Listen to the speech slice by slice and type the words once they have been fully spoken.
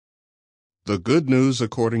The Good News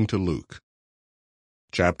According to Luke.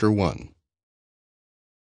 Chapter 1.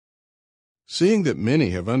 Seeing that many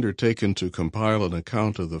have undertaken to compile an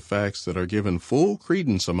account of the facts that are given full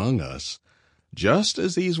credence among us, just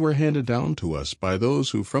as these were handed down to us by those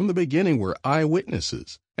who from the beginning were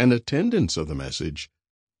eyewitnesses and attendants of the message,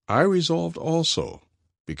 I resolved also,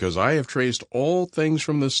 because I have traced all things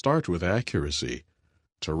from the start with accuracy,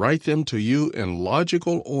 to write them to you in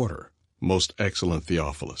logical order, most excellent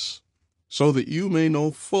Theophilus, so that you may know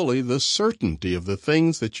fully the certainty of the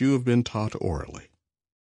things that you have been taught orally.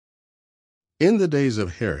 In the days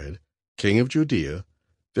of Herod, king of Judea,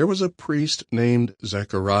 there was a priest named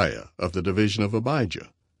Zechariah of the division of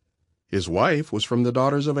Abijah. His wife was from the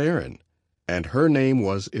daughters of Aaron, and her name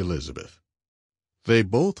was Elizabeth. They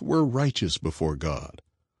both were righteous before God,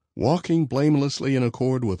 walking blamelessly in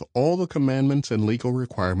accord with all the commandments and legal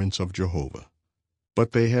requirements of Jehovah.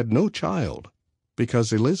 But they had no child,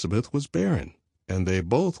 because Elizabeth was barren, and they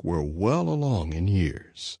both were well along in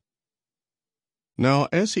years. Now,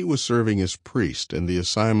 as he was serving as priest in the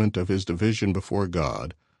assignment of his division before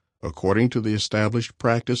God, according to the established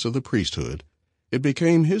practice of the priesthood, it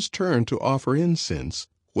became his turn to offer incense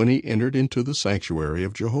when he entered into the sanctuary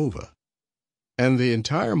of Jehovah. And the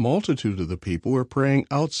entire multitude of the people were praying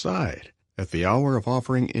outside at the hour of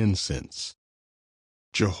offering incense.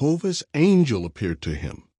 Jehovah's angel appeared to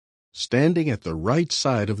him, standing at the right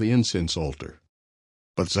side of the incense altar.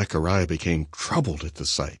 But Zechariah became troubled at the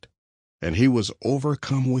sight, and he was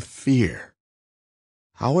overcome with fear.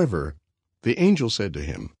 However, the angel said to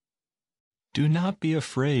him, "Do not be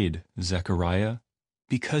afraid, Zechariah,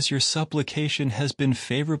 because your supplication has been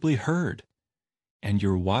favorably heard, and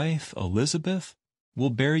your wife Elizabeth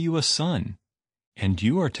will bear you a son, and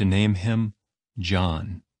you are to name him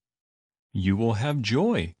John. You will have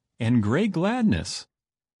joy and great gladness,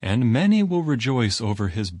 and many will rejoice over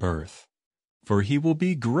his birth, for he will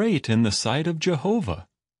be great in the sight of Jehovah.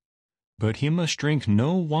 But he must drink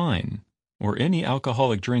no wine or any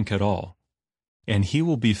alcoholic drink at all, and he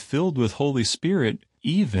will be filled with Holy Spirit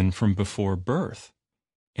even from before birth,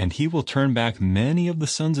 and he will turn back many of the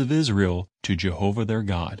sons of Israel to Jehovah their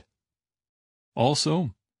God.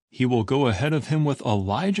 Also, he will go ahead of him with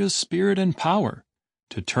Elijah's spirit and power,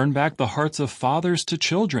 to turn back the hearts of fathers to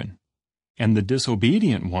children, and the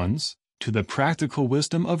disobedient ones to the practical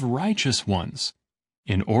wisdom of righteous ones,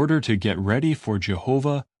 in order to get ready for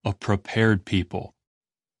Jehovah a prepared people."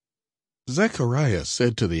 Zechariah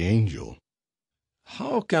said to the angel,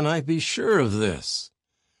 "How can I be sure of this?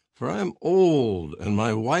 For I am old, and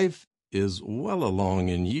my wife is well along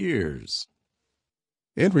in years."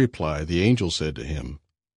 In reply, the angel said to him,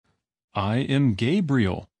 "I am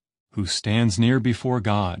Gabriel, who stands near before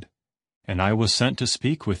God, and I was sent to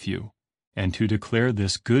speak with you, and to declare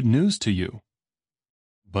this good news to you.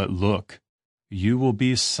 But look, you will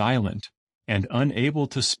be silent and unable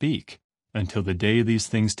to speak until the day these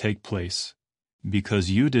things take place, because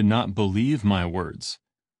you did not believe my words,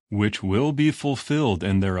 which will be fulfilled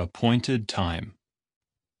in their appointed time."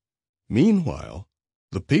 Meanwhile,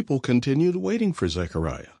 the people continued waiting for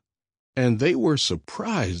Zechariah, and they were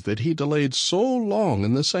surprised that he delayed so long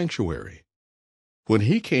in the sanctuary. When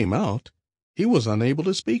he came out, he was unable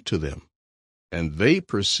to speak to them, and they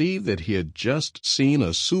perceived that he had just seen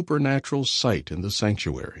a supernatural sight in the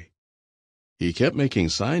sanctuary. He kept making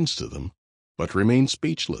signs to them, but remained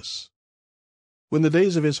speechless. When the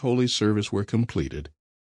days of his holy service were completed,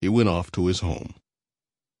 he went off to his home.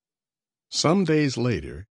 Some days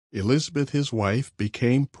later, Elizabeth, his wife,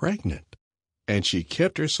 became pregnant, and she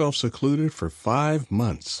kept herself secluded for 5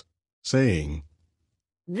 months, saying,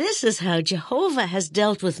 "This is how Jehovah has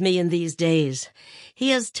dealt with me in these days. He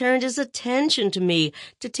has turned his attention to me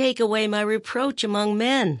to take away my reproach among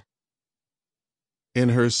men." In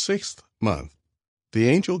her 6th month, the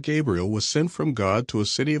angel Gabriel was sent from God to a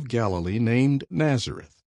city of Galilee named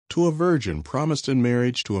Nazareth, to a virgin promised in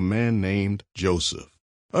marriage to a man named Joseph,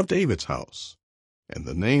 of David's house, and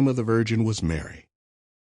the name of the virgin was Mary.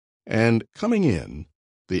 And coming in,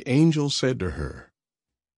 the angel said to her,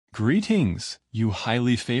 "Greetings, you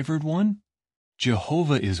highly favored one.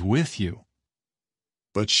 Jehovah is with you."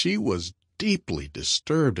 But she was deeply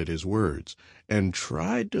disturbed at his words, and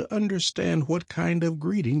tried to understand what kind of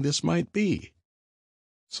greeting this might be.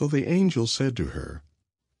 So the angel said to her,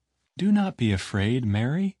 "Do not be afraid,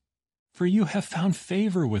 Mary, for you have found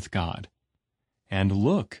favor with God. And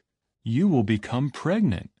look, you will become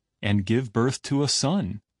pregnant and give birth to a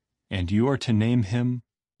son, and you are to name him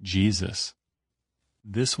Jesus.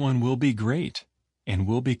 This one will be great, and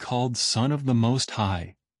will be called Son of the Most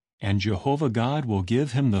High, and Jehovah God will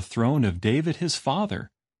give him the throne of David his father,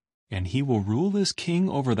 and he will rule as king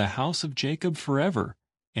over the house of Jacob forever,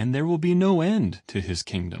 and there will be no end to his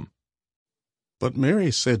kingdom." But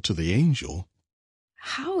Mary said to the angel,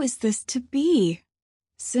 "How is this to be,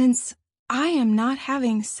 since I am not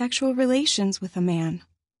having sexual relations with a man?"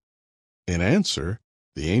 In answer,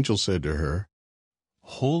 the angel said to her,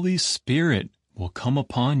 "Holy Spirit will come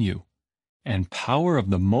upon you, and power of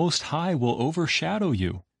the Most High will overshadow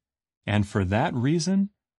you. And for that reason,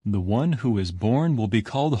 the one who is born will be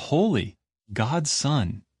called Holy, God's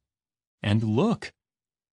Son. And look,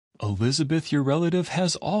 Elizabeth, your relative,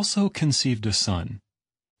 has also conceived a son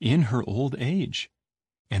in her old age,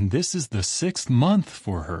 and this is the 6th month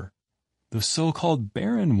for her, the so-called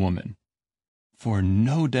barren woman. For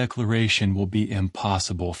no declaration will be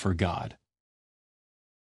impossible for God."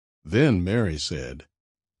 Then Mary said,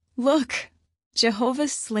 "Look,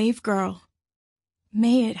 Jehovah's slave girl.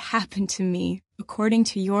 May it happen to me according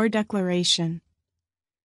to your declaration."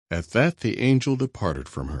 At that the angel departed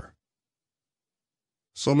from her.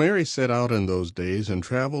 So Mary set out in those days and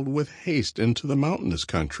traveled with haste into the mountainous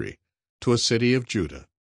country, to a city of Judah.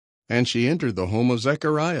 And she entered the home of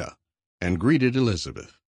Zechariah, and greeted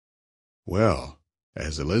Elizabeth. Well,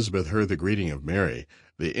 as Elizabeth heard the greeting of Mary,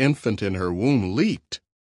 the infant in her womb leaped,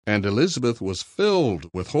 and Elizabeth was filled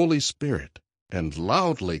with Holy Spirit, and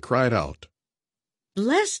loudly cried out,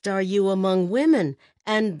 "Blessed are you among women,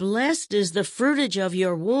 and blessed is the fruitage of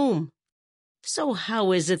your womb. So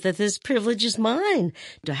how is it that this privilege is mine,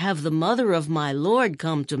 to have the mother of my Lord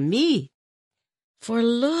come to me? For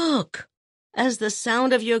look, as the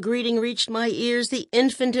sound of your greeting reached my ears, the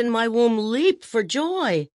infant in my womb leaped for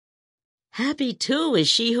joy. Happy, too, is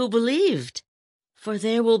she who believed, for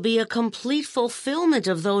there will be a complete fulfillment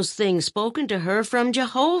of those things spoken to her from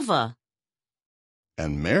Jehovah."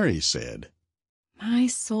 And Mary said, "My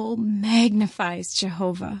soul magnifies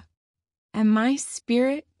Jehovah, and my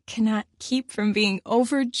spirit cannot keep from being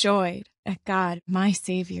overjoyed at God, my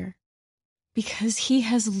Savior, because he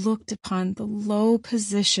has looked upon the low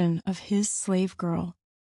position of his slave girl.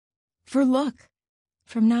 For look,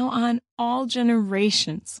 from now on all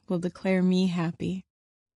generations will declare me happy,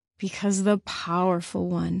 because the Powerful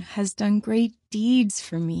One has done great deeds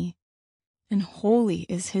for me, and holy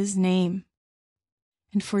is his name.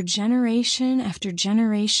 And for generation after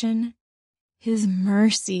generation, his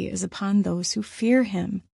mercy is upon those who fear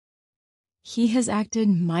him. He has acted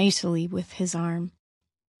mightily with his arm.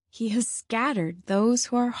 He has scattered those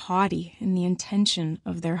who are haughty in the intention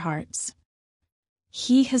of their hearts.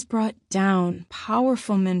 He has brought down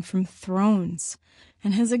powerful men from thrones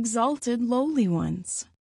and has exalted lowly ones.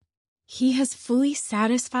 He has fully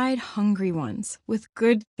satisfied hungry ones with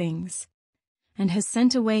good things and has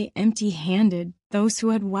sent away empty-handed those who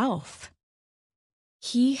had wealth.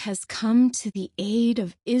 He has come to the aid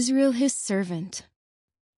of Israel his servant,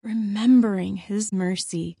 remembering his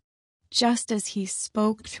mercy, just as he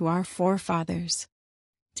spoke to our forefathers,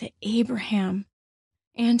 to Abraham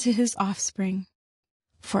and to his offspring,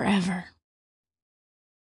 forever."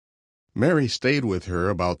 Mary stayed with her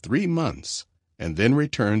about 3 months, and then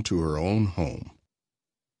returned to her own home.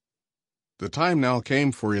 The time now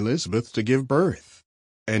came for Elizabeth to give birth,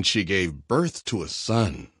 and she gave birth to a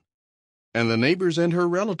son. And the neighbors and her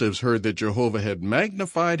relatives heard that Jehovah had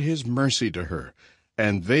magnified his mercy to her,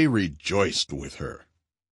 and they rejoiced with her.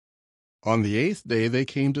 On the 8th day they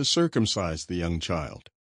came to circumcise the young child,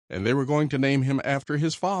 and they were going to name him after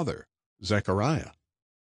his father, Zechariah.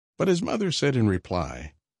 But his mother said in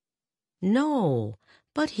reply, "No,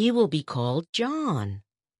 but he will be called John."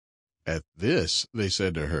 At this they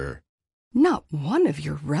said to her, "Not one of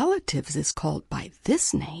your relatives is called by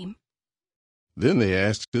this name." Then they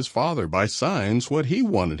asked his father by signs what he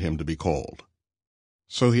wanted him to be called.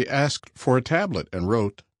 So he asked for a tablet and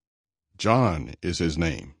wrote, "John is his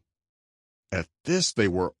name." At this they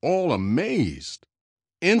were all amazed.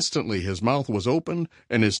 Instantly his mouth was opened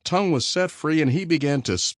and his tongue was set free, and he began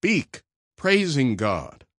to speak, praising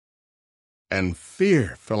God. And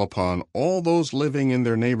fear fell upon all those living in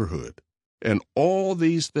their neighborhood, and all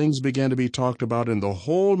these things began to be talked about in the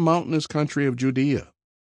whole mountainous country of Judea.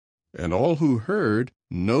 And all who heard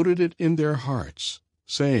noted it in their hearts,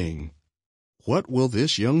 saying, "What will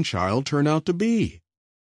this young child turn out to be?"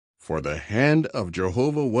 For the hand of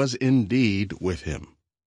Jehovah was indeed with him.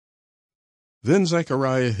 Then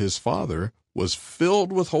Zechariah his father was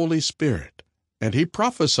filled with Holy Spirit, and he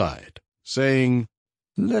prophesied, saying,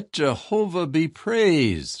 "Let Jehovah be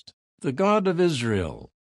praised, the God of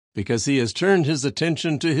Israel, because he has turned his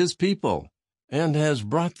attention to his people and has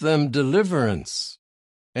brought them deliverance.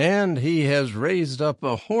 And he has raised up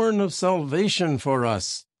a horn of salvation for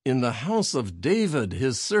us in the house of David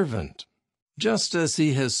his servant. just as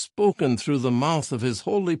he has spoken through the mouth of his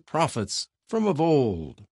holy prophets from of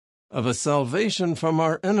old, of a salvation from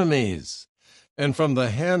our enemies, and from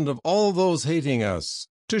the hand of all those hating us,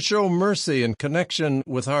 to show mercy in connection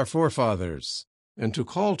with our forefathers, and to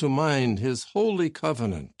call to mind his holy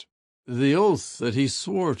covenant, the oath that he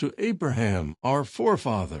swore to Abraham, our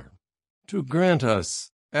forefather, to grant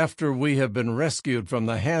us, after we have been rescued from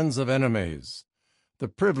the hands of enemies, the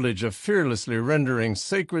privilege of fearlessly rendering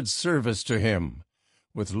sacred service to him,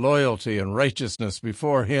 with loyalty and righteousness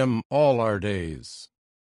before him all our days.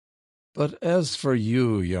 But as for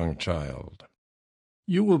you, young child,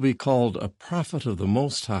 you will be called a prophet of the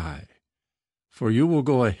Most High, for you will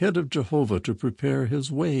go ahead of Jehovah to prepare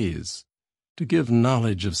his ways, to give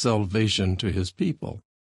knowledge of salvation to his people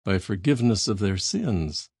by forgiveness of their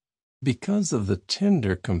sins, because of the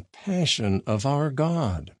tender compassion of our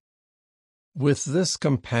God. With this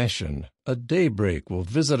compassion, a daybreak will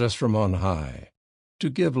visit us from on high, to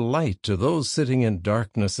give light to those sitting in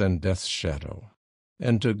darkness and death's shadow,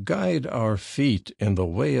 and to guide our feet in the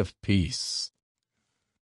way of peace.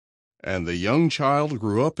 And the young child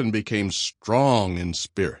grew up and became strong in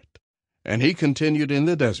spirit, and he continued in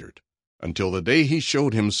the desert until the day he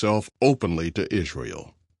showed himself openly to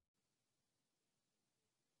Israel.